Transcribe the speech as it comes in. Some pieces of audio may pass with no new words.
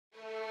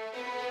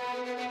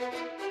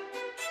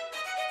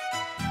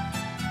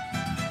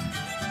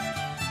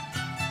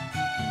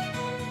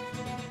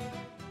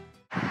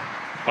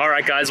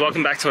Alright guys,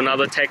 welcome back to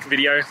another tech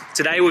video.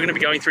 Today we're going to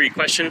be going through your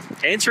question,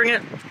 answering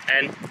it,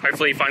 and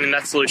hopefully finding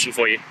that solution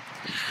for you.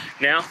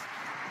 Now,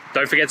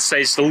 don't forget to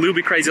stay just a little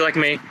bit crazy like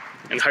me,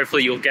 and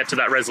hopefully you'll get to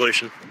that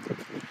resolution.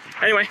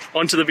 Anyway,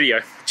 on to the video.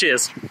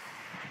 Cheers!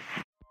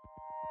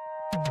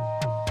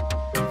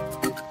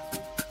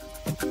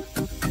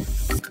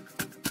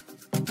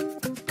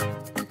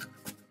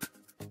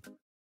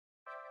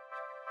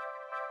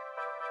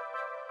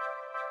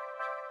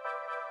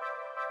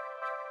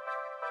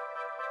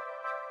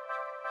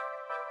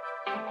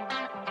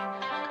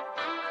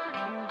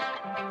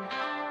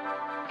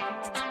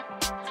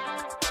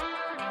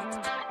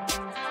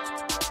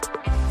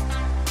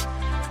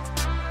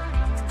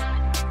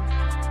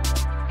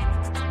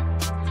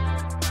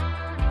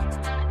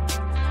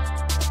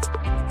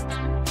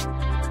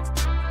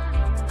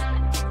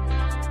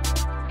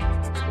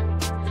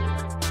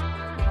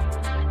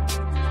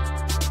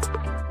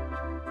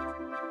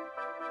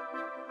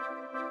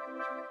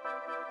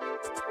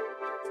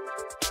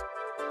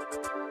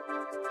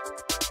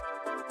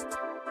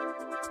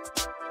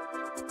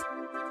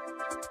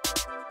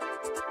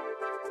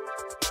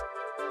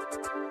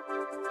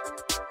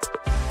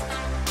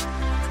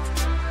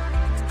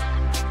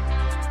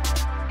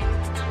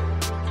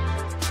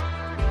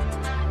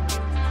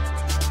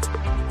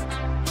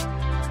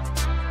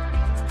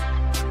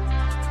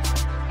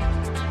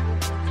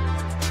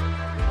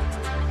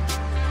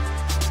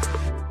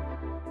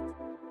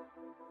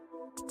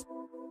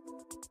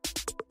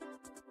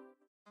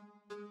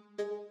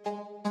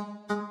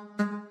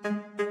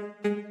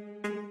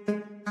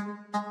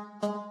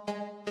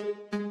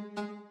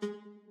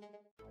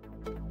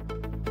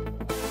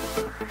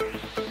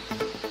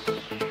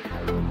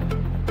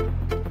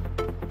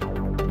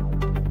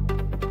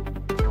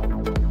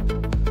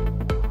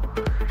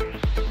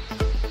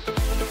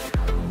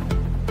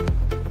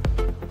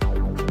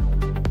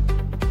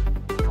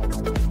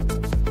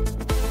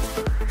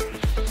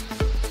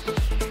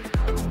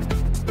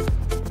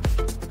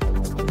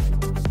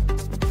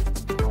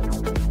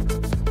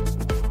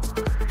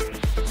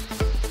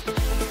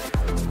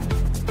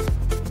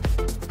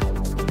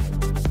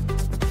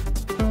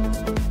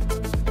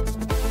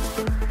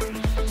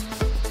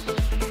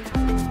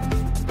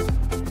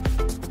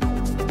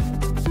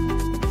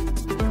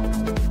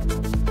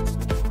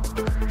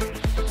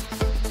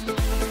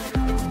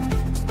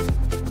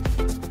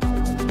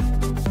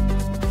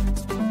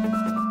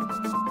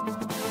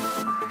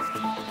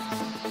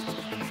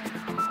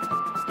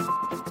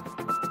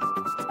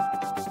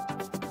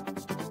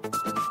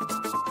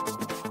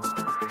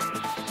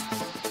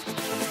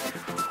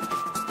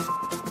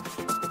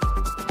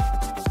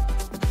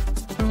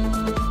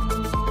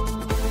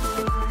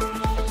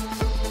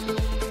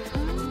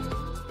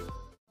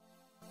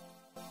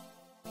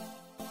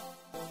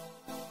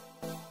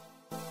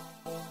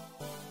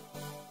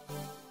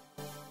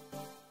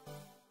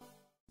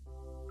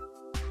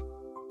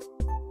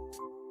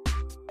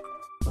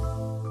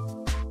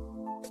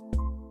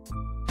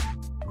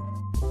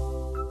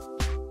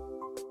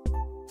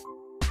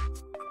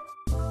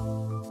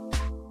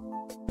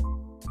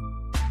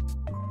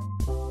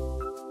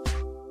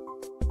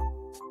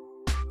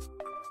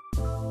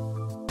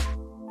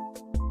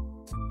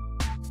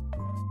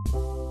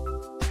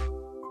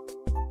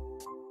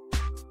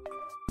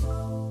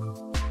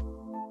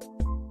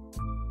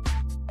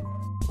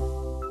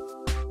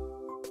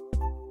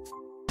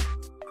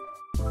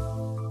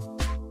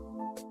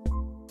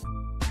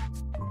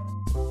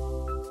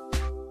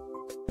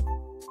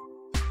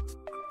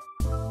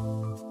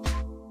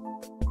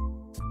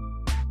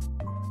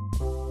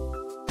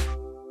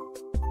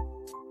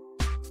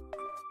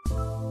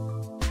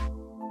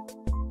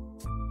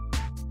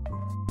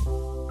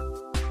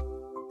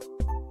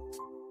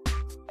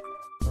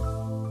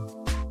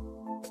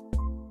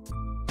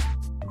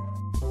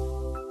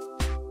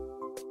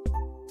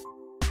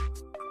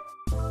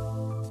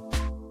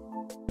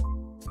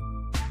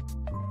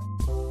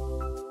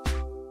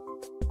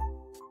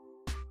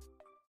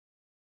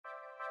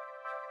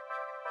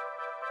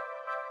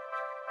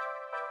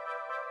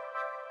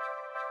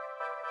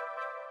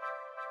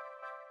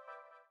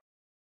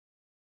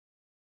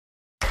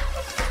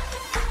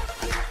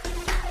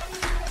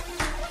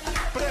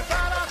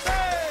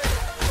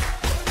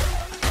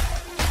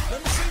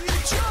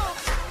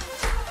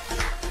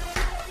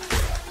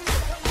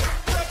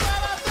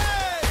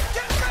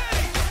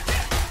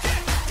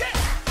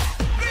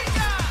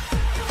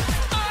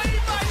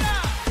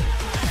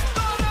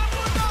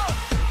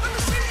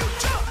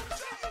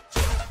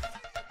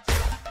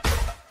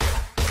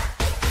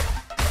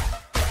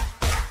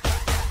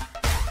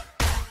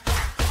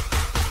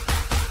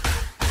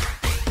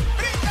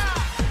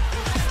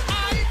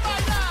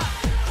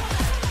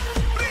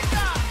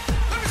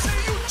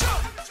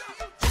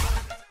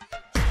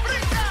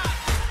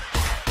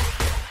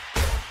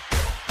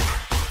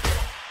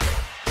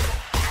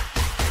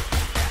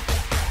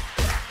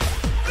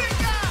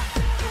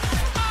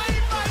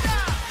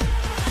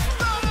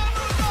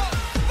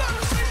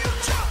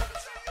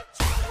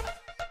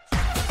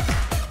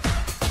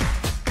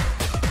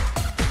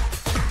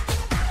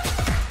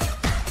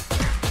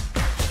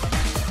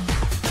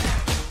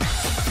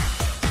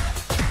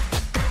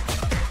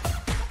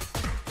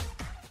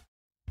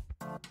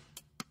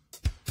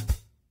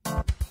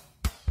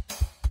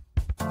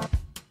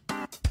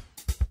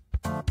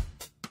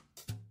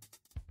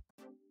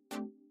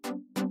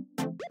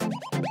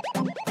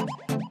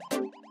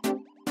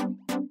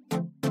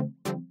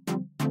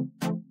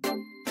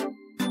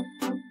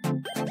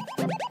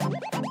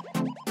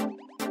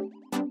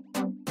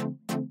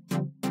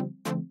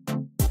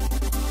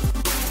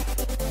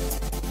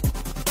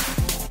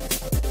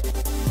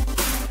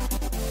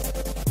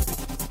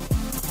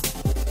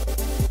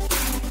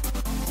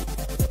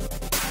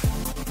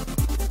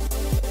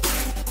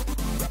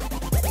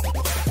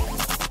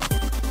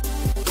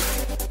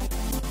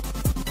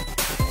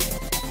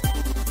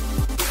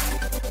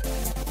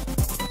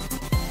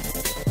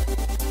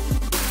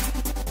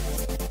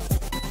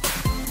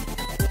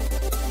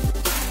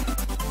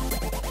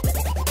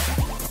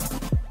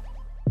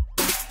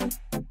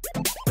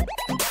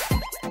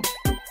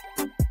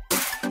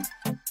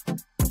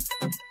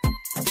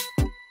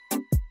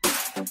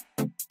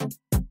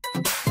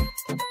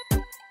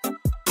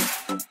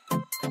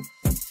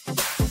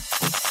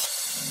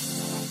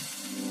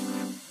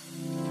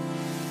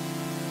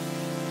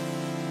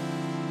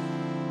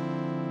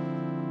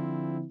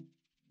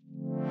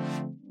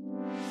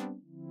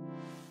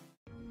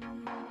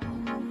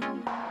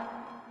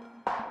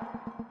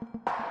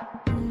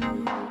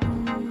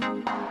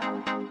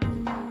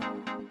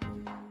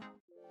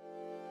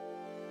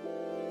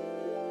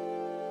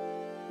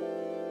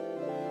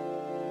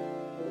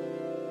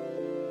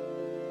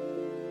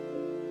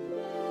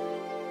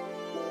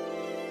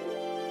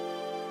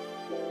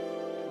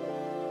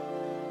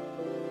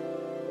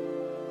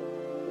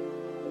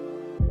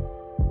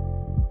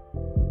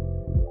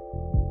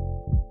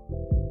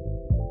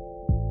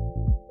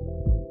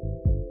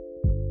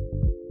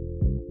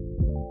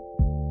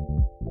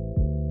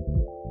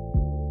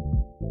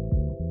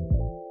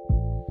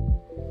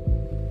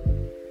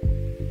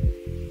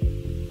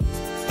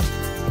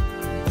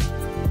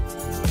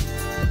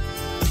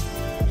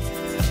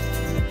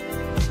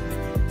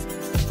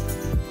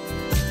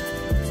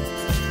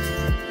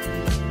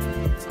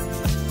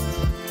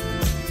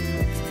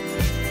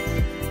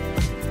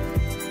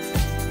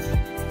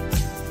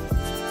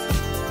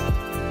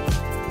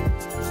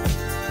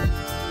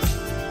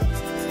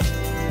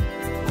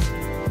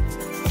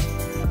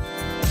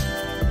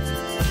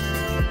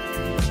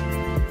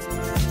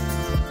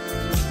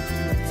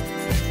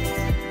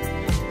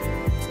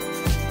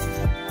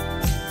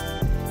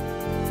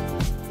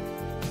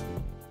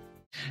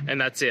 And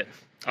that's it.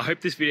 I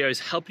hope this video has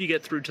helped you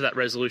get through to that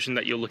resolution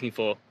that you're looking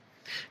for.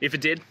 If it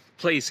did,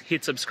 please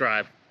hit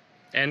subscribe.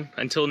 And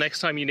until next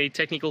time you need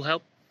technical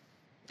help,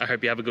 I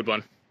hope you have a good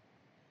one.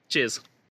 Cheers.